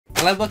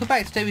Hello, welcome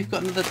back. Today we've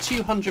got another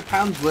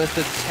 £200 worth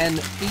of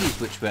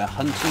 10p's which we're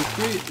hunting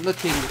through,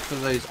 looking for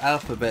those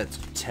alphabet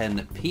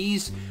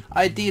 10p's.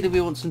 Ideally we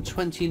want some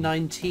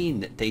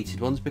 2019 dated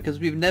ones because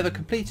we've never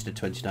completed a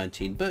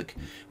 2019 book.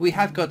 We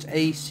have got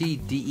A, C,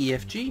 D, E,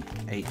 F, G,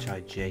 H, I,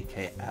 J,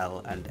 K,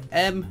 L and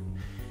M,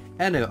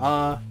 N, O,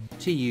 R,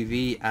 T, U,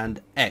 V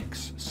and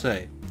X.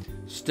 So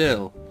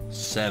still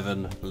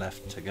 7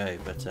 left to go,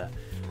 but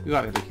we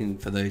might be looking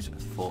for those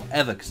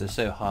forever because they're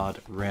so hard,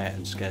 rare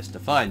and scarce to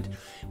find.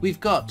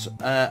 We've got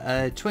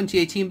a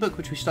 2018 book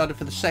which we started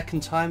for the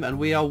second time, and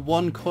we are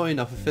 1 coin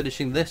off of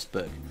finishing this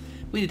book.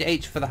 We did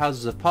H for the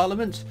Houses of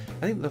Parliament.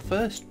 I think the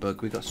first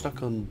book we got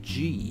stuck on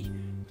G,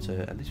 so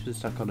at least we're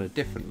stuck on a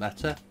different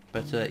letter.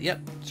 But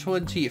yep,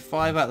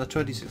 25 out of the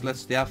 26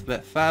 letters of the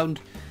alphabet found.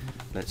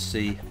 Let's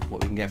see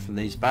what we can get from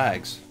these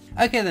bags.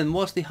 Okay then,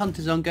 whilst the hunt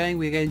is ongoing,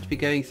 we're going to be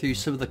going through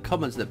some of the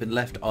comments that have been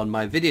left on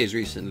my videos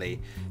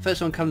recently.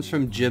 First one comes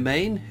from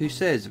Jermaine, who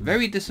says,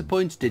 "Very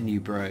disappointed in you,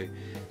 bro.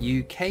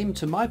 You came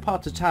to my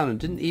part of town and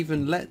didn't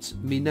even let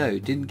me know,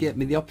 didn't get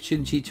me the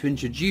opportunity to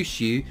introduce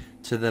you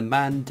to the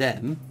man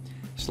dem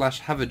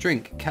 / have a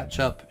drink, catch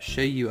up,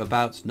 show you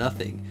about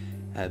nothing.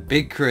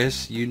 Big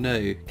Chris, you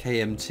know,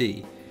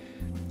 KMT.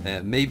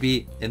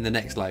 Maybe in the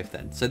next life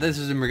then." So this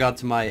is in regard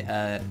to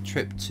my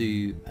trip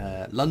to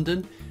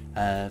London.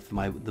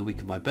 For the week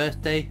of my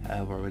birthday,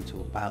 where I went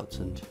all about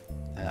and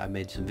I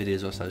made some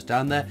videos whilst I was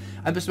down there.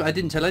 I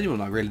didn't tell anyone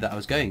really that I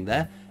was going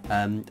there,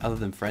 other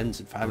than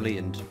friends and family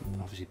and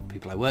obviously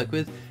people I work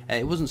with.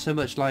 It wasn't so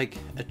much like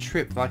a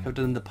trip like I've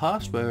done in the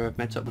past where I've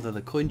met up with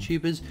other coin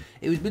tubers.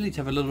 It was really to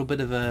have a little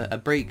bit of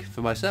a break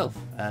for myself,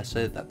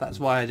 so that's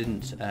why I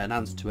didn't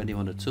announce to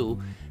anyone at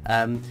all.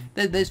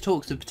 There's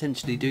talks of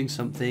potentially doing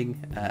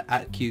something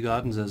at Kew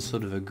Gardens as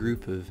sort of a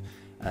group of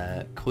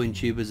coin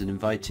tubers and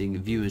inviting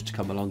viewers to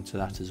come along to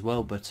that as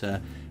well, but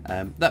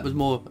that was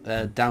more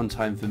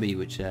downtime for me,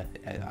 which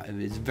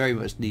is very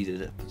much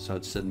needed at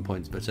certain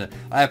points. But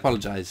I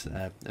apologise,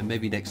 and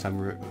maybe next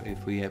time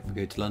if we ever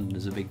go to London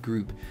as a big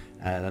group,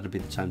 that'll be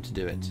the time to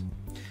do it.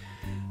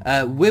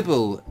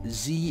 Wibble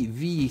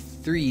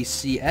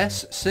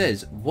ZV3CS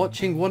says,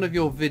 "Watching one of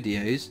your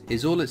videos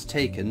is all it's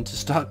taken to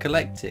start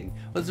collecting."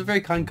 Well, it's a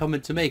very kind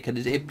comment to make, and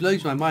it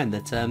blows my mind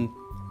that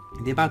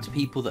the amount of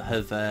people that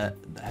have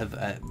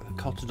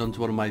cottoned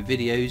onto one of my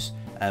videos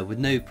with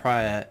no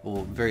prior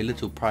or very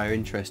little prior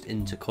interest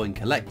into coin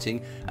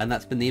collecting, and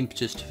that's been the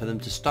impetus for them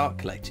to start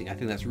collecting. I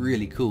think that's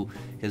really cool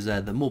because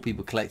the more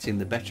people collecting,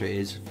 the better it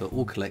is for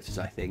all collectors,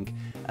 I think.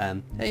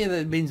 Yeah,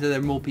 that means that there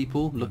are more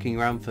people looking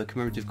around for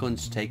commemorative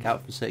coins to take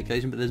out from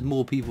circulation, but there's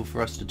more people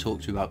for us to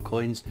talk to about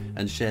coins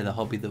and share the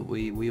hobby that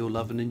we all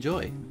love and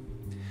enjoy.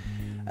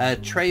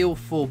 Trail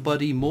for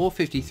Buddy Moore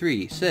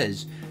 53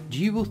 says, do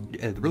you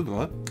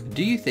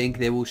think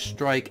they will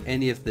strike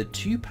any of the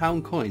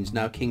 £2 coins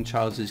now King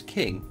Charles is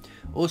king?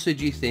 Also,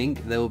 do you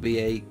think there will be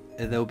a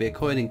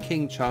coin in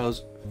King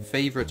Charles'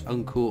 favourite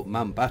uncle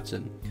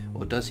Mountbatten,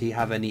 or does he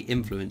have any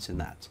influence in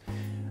that?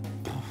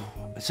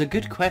 It's a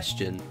good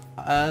question.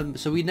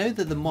 So we know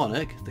that the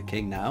monarch, the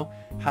king now,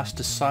 has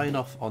to sign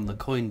off on the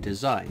coin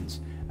designs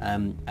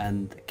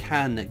and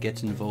can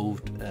get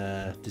involved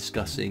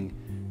discussing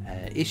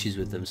issues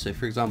with them. So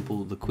for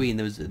example, the Queen,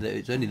 there was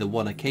only the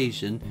one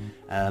occasion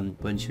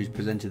when she was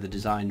presented the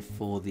design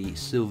for the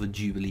Silver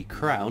Jubilee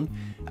crown.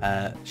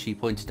 She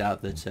pointed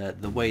out that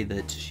the way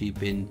that she'd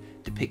been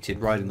depicted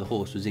riding the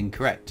horse was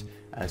incorrect,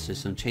 so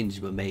some changes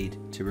were made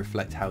to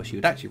reflect how she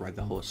would actually ride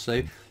the horse.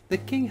 So the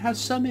king has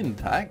some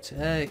impact,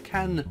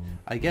 can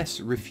I guess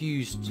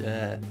refuse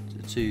to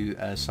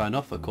sign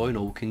off a coin,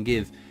 or can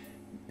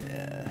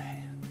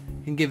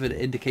give an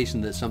indication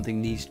that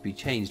something needs to be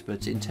changed,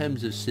 but in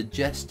terms of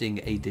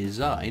suggesting a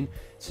design,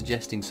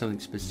 suggesting something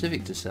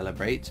specific to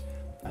celebrate,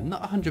 I'm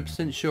not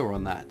 100% sure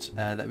on that.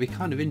 That'd be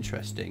kind of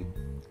interesting.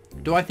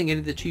 Do I think any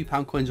of the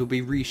 £2 coins will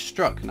be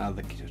restruck now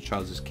that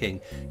Charles is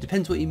king?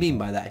 Depends what you mean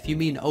by that. If you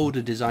mean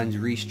older designs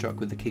restruck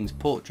with the king's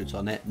portrait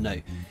on it,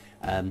 no.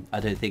 I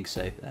don't think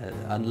so,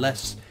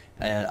 unless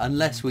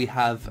we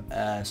have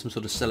some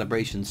sort of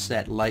celebration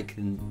set like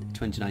in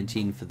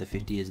 2019 for the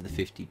 50 years of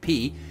the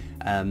 50p.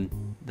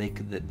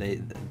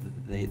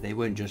 They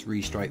won't just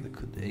restrike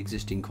the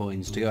existing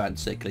coins to go out in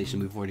circulation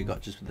we've already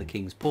got just with the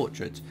king's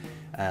portrait.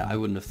 I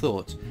wouldn't have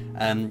thought.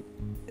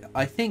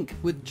 I think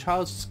with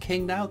Charles as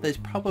king now, there's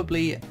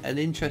probably an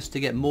interest to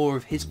get more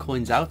of his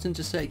coins out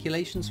into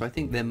circulation, so I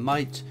think there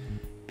might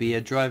be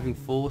a driving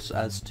force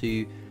as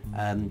to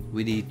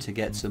we need to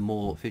get some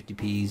more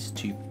 50p's,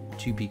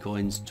 2p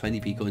coins,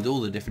 20p coins,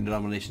 all the different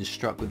denominations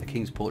struck with the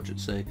king's portrait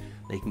so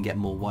they can get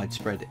more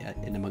widespread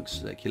in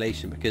amongst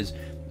circulation, because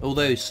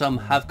although some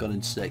have gone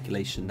into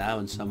circulation now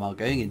and some are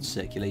going into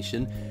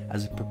circulation,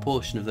 as a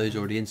proportion of those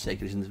already in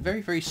circulation is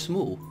very, very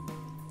small.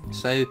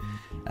 So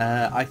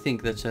I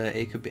think that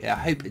it could be, I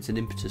hope it's an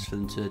impetus for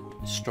them to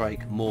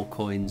strike more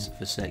coins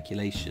for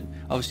circulation.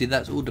 Obviously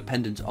that's all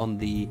dependent on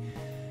the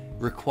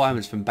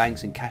requirements from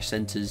banks and cash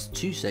centres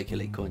to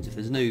circulate coins. If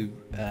there's no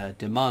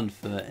demand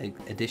for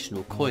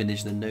additional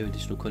coinage, then no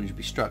additional coinage will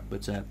be struck,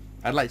 but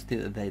I'd like to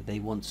think that they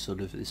want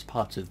sort of, it's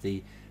part of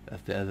the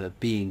of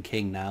being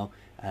king now,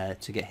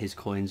 to get his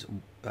coins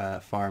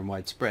far and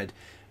widespread.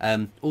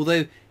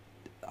 Although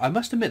I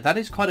must admit that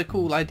is quite a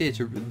cool idea,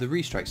 to the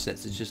restrike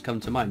sets that's just come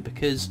to mind,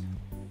 because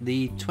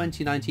the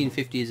 2019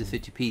 50s and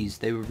 50p's,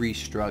 they were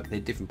restruck. They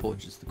had different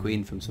portraits of the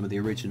Queen from some of the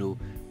original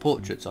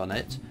portraits on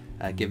it,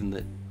 given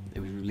that it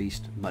was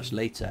released much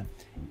later.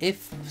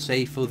 If,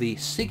 say, for the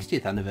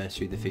 60th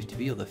anniversary of the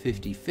 50p or the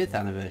 55th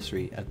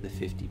anniversary of the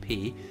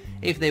 50p,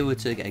 if they were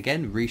to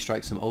again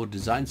restrike some old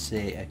designs,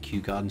 say a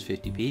Kew Gardens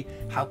 50p,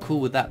 how cool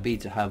would that be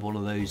to have one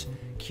of those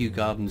Kew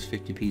Gardens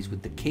 50p's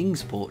with the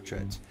King's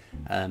portrait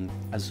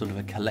as sort of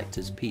a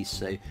collector's piece?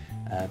 So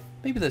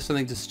maybe there's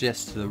something to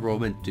suggest to the Royal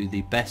Mint, do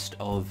the best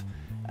of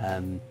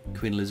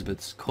Queen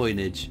Elizabeth's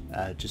coinage,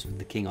 just with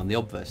the King on the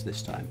obverse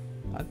this time.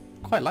 I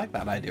quite like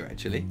that idea,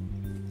 actually.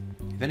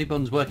 If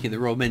anyone's working at the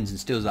Royal Mint and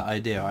steals that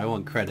idea, I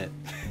want credit.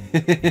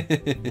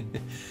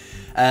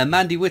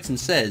 Mandy Whitten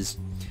says,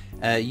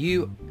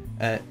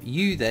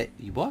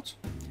 what?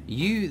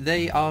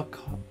 They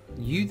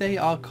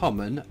are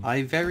common.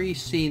 I very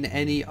seen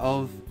any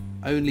of,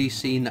 only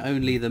seen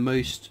only the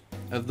most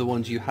of the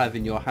ones you have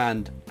in your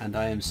hand, and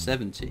I am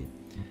 70.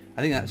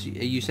 I think that's,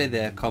 you say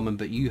they're common,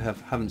 but you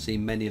haven't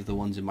seen many of the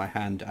ones in my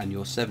hand, and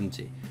you're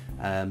 70.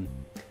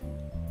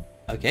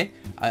 Okay,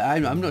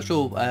 I'm not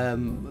sure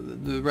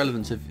the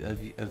relevance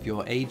of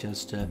your age,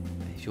 as to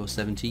if you're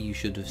 70 you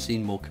should have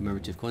seen more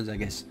commemorative coins. I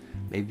guess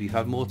maybe you've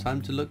had more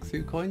time to look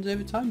through coins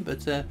over time,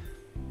 but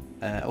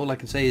all I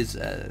can say is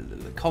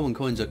common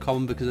coins are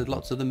common because there's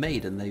lots of them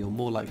made, and you're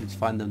more likely to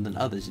find them than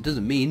others. It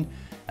doesn't mean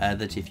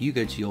that if you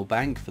go to your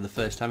bank for the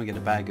first time and get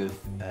a bag of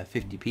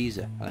 50p's,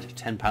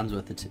 £10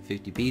 worth of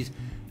 50p's,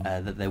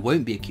 that there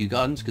won't be a Kew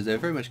Gardens, because there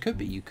very much could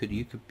be. You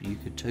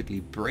could totally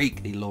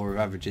break the law of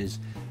averages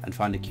and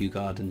find a Kew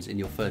Gardens in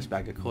your first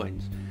bag of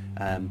coins.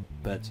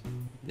 But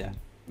yeah,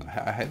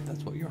 I hope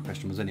that's what your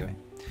question was anyway.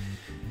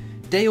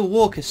 Dale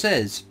Walker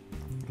says,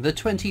 the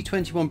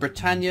 2021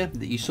 Britannia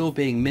that you saw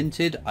being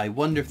minted, I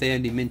wonder if they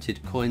only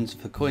minted coins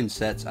for coin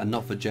sets and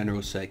not for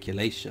general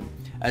circulation.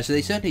 So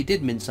they certainly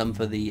did mint some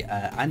for the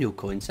annual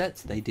coin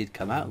sets. They did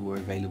come out and were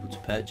available to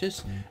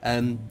purchase.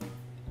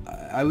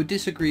 I would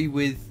disagree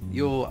with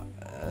your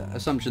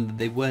assumption that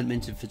they weren't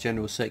minted for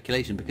general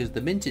circulation, because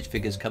the mintage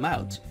figures come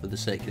out for the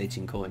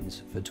circulating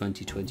coins for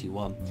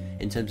 2021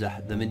 in terms of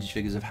the mintage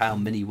figures of how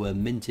many were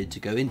minted to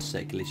go into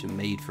circulation,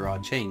 made for our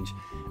change.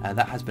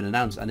 That has been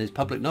announced and is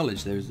public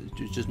knowledge. There's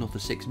just not the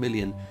 6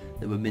 million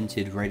that were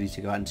minted ready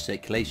to go out into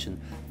circulation.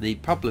 The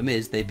problem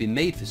is they've been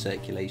made for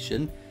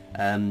circulation.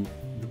 The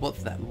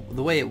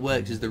way it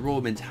works is the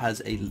Royal Mint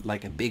has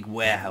like a big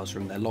warehouse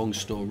room, their long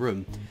store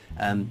room,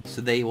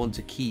 so they want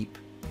to keep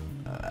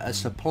a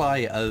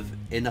supply of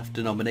enough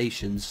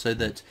denominations so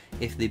that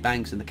if the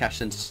banks and the cash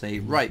centres say,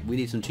 right, we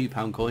need some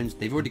 £2 coins,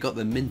 they've already got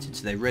them minted,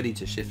 so they're ready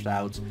to shift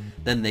out,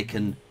 then they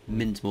can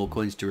mint more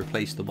coins to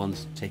replace the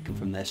ones taken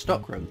from their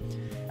stock room.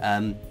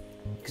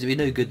 Because it'd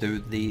be no good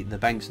the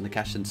banks and the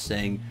cash centres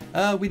saying,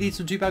 oh, we need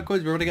some £2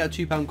 coins, we're running out of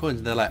 £2 coins,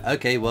 and they're like,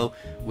 okay, well,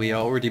 we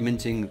are already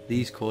minting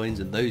these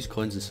coins and those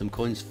coins and some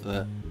coins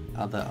for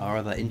our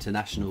other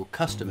international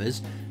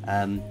customers.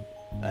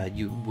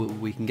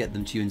 We can get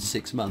them to you in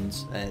 6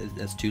 months.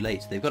 That's too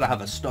late. They've got to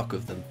have a stock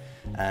of them.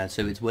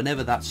 So it's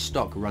whenever that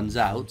stock runs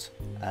out,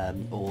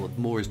 or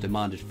more is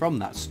demanded from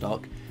that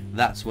stock,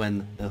 that's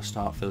when they'll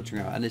start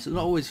filtering out. And it's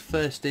not always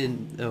first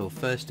in,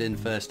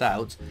 first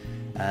out.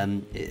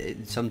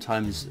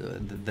 Sometimes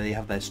they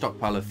have their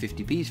stockpile of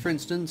 50p's, for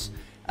instance,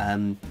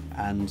 and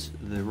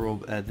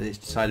they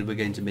decided we're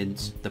going to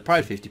mint the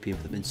Pride 50p and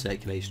put them in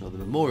circulation, or the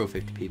Memorial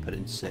 50p put it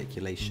into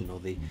circulation, or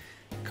the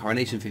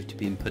Coronation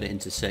 50p and put it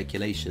into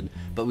circulation,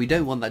 but we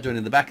don't want that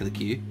joining the back of the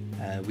queue.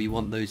 We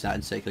want those out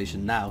in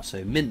circulation now,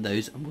 so mint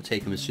those and we'll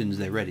take them as soon as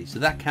they're ready. So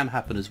that can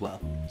happen as well.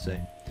 So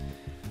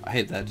I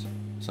hope that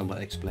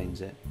somewhat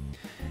explains it.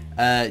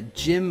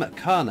 Jim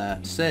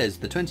Carner says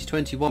the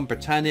 2021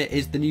 Britannia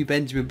is the new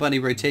Benjamin Bunny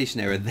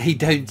rotation era. They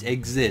don't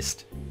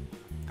exist.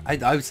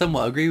 I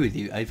somewhat agree with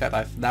you. In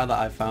fact, now that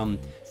I've found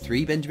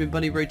 3 Benjamin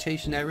Bunny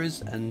rotation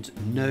eras and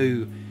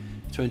no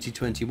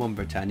 2021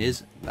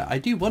 Britannias, I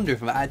do wonder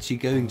if I'm actually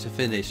going to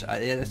finish.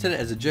 I said it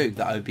as a joke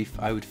that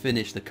I would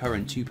finish the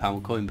current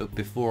 £2 coin book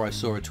before I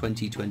saw a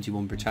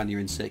 2021 Britannia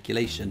in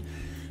circulation,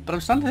 but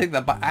I'm starting to think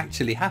that might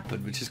actually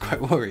happen, which is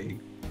quite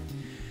worrying.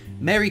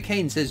 Mary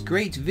Kane says,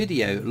 great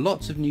video,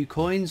 lots of new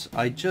coins.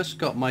 I just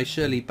got my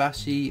Shirley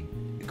Bassey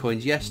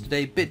coins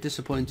yesterday, bit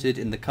disappointed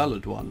in the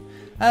coloured one.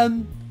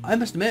 I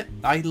must admit,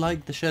 I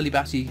like the Shirley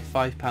Bassey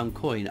 £5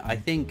 coin. I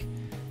think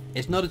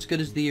it's not as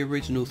good as the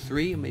original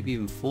 3, or maybe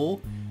even 4.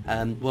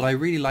 What I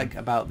really like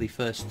about the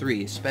first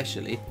 3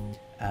 especially,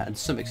 and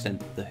to some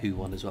extent the Who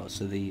one as well,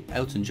 so the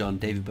Elton John,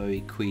 David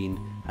Bowie, Queen,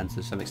 and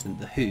to some extent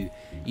the Who,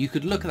 you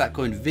could look at that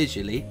coin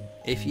visually,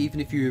 even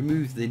if you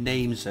remove the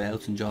names, so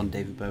Elton John,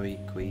 David Bowie,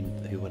 Queen,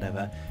 the Who,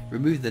 whatever,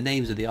 remove the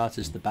names of the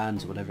artists, the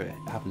bands, or whatever it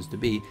happens to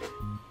be,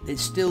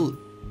 it's still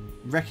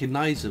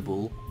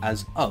recognisable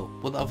as, oh,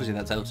 well obviously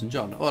that's Elton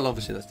John, well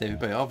obviously that's David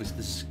Bowie, obviously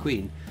this is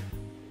Queen.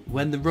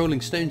 when the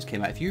Rolling Stones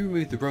came out, if you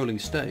removed the Rolling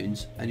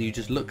Stones and you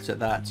just looked at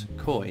that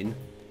coin,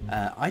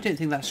 I don't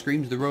think that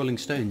screams the Rolling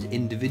Stones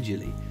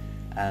individually.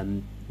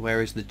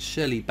 Whereas the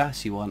Shirley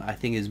Bassey one, I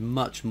think, is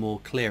much more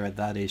clearer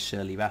that is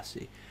Shirley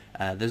Bassey.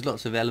 There's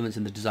lots of elements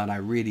in the design I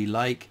really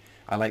like.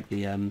 I like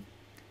the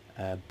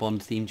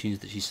Bond theme tunes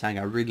that she sang.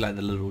 I really like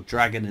the little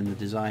dragon in the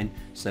design.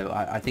 So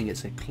I think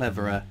it's a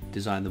cleverer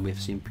design than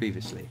we've seen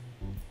previously.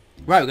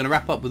 Right, we're going to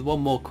wrap up with one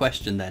more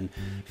question then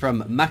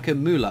from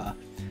Makamula.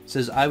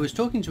 Says, I was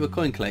talking to a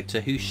coin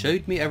collector who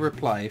showed me a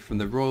reply from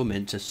the Royal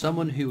Mint to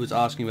someone who was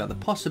asking about the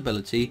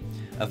possibility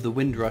of the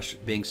Windrush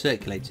being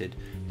circulated.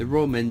 The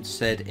Royal Mint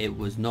said it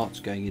was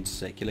not going into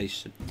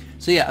circulation.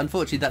 So yeah,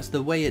 unfortunately that's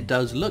the way it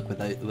does look with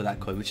that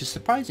coin, which is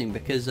surprising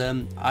because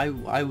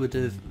I would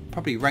have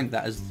probably ranked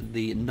that as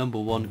the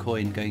 #1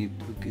 coin going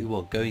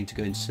to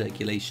go into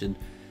circulation,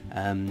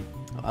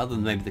 other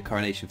than maybe the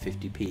Coronation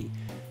 50p.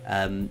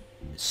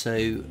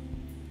 So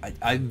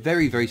I'm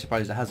very, very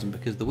surprised it hasn't,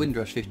 because the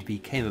Windrush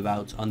 50p came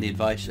about on the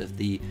advice of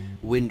the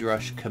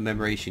Windrush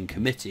Commemoration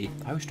Committee.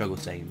 I always struggle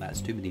saying that, it's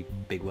too many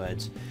big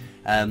words.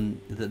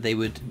 That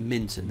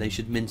they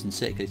should mint and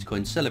circulate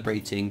coins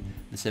celebrating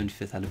the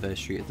 75th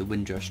anniversary of the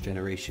Windrush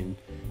generation,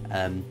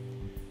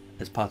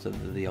 as part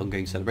of the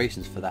ongoing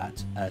celebrations for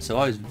that. So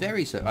I was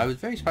very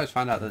surprised to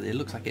find out that it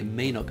looks like it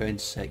may not go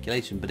into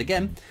circulation. But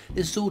again,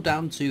 this is all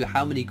down to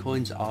how many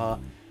coins are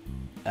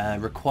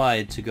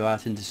required to go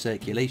out into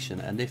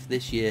circulation, and if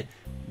this year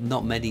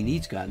not many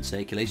need to go out in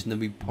circulation, then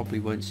we probably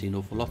won't see an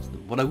awful lot of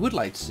them. What I would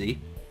like to see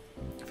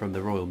from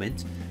the Royal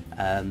Mint,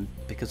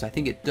 because I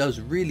think it does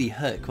really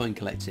hurt coin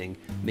collecting,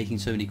 making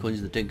so many coins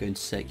that don't go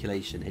into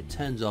circulation. It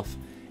turns off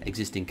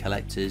existing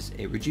collectors,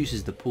 it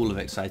reduces the pool of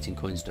exciting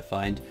coins to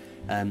find.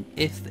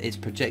 If it's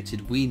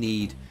projected we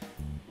need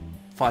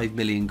 5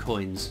 million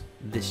coins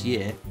this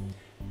year,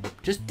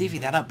 just divvy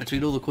that up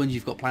between all the coins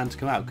you've got planned to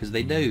come out, because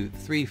they know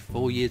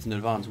 3-4 years in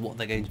advance what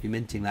they're going to be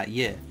minting that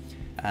year.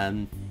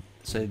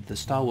 So the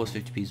Star Wars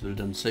 50p's would have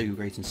done so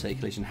great in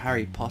circulation,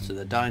 Harry Potter,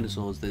 the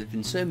dinosaurs, there have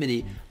been so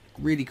many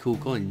really cool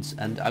coins,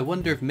 and I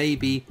wonder if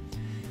maybe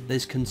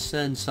there's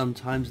concern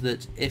sometimes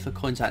that if a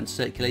coin's out in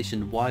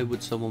circulation, why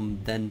would someone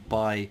then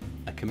buy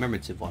a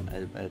commemorative one?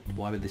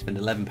 Why would they spend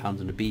 £11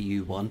 on a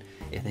BU one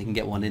if they can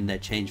get one in their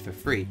change for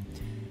free?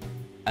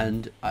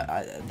 And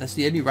that's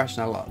the only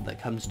rationale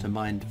that comes to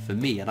mind for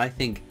me, and I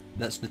think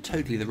that's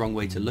totally the wrong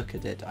way to look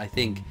at it. I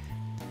think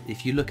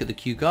if you look at the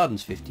Kew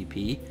Gardens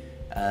 50p,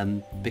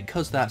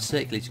 because that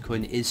circulated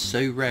coin is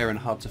so rare and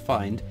hard to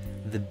find,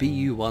 the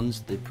BU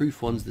ones, the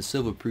proof ones, the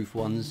silver proof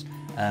ones,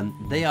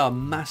 they are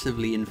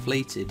massively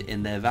inflated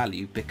in their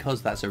value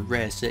because that's a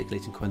rare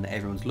circulating coin that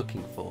everyone's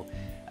looking for.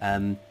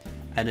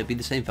 And it'd be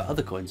the same for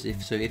other coins.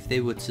 If they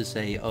were to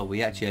say, oh,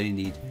 we actually only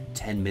need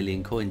 10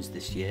 million coins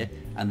this year,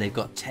 and they've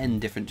got 10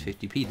 different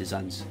 50p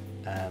designs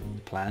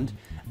planned,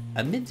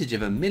 a mintage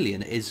of 1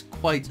 million is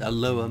quite a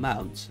low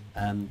amount,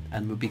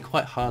 and would be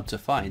quite hard to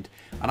find.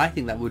 And I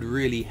think that would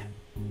really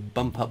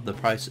bump up the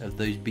price of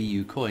those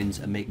BU coins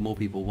and make more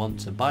people want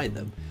to buy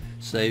them.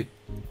 So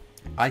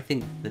I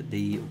think that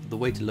the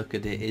way to look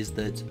at it is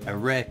that a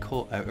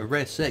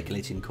rare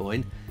circulating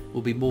coin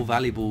will be more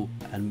valuable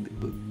and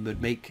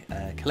would make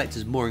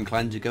collectors more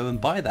inclined to go and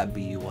buy that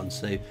BU one.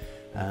 So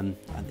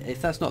if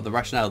that's not the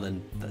rationale,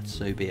 then that's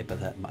so be it, but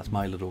that's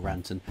my little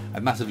rant, and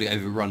I've massively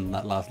overrun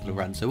that last little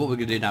rant. So what we're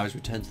going to do now is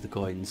return to the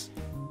coins.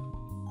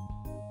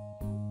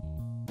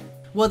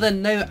 Well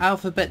then, no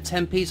alphabet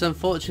 10p's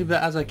unfortunately,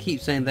 but as I keep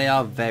saying, they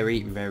are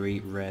very, very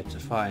rare to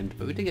find.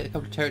 But we did get a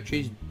couple of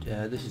territories.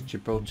 This is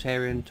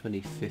Gibraltarian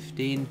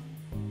 2015,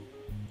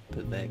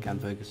 but there, can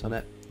focus on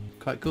it.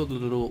 Quite cool, the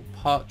little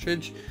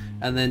partridge.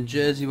 And then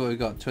Jersey, what we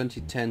got,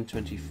 2010,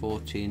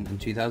 2014 and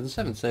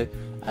 2007. So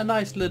a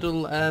nice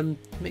little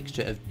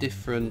mixture of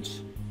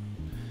different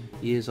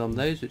years on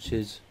those, which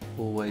is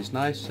always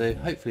nice. So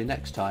hopefully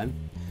next time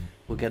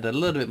we'll get a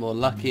little bit more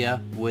luckier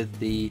with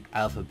the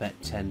alphabet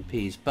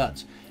 10p's.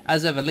 But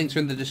as ever, links are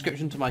in the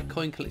description to my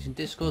coin collection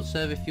Discord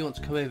server if you want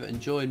to come over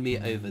and join me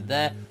over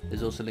there.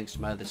 There's also links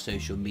to my other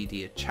social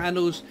media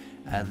channels,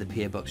 the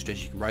PO box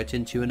address you can write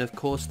into, and of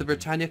course the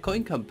Britannia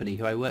Coin Company,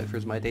 who I work for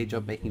as my day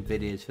job, making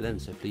videos for them,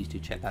 so please do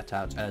check that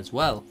out as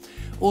well.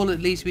 All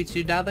it leaves me to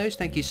do now though is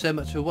thank you so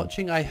much for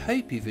watching. I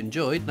hope you've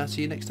enjoyed, and I'll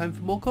see you next time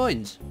for more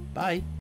coins. Bye!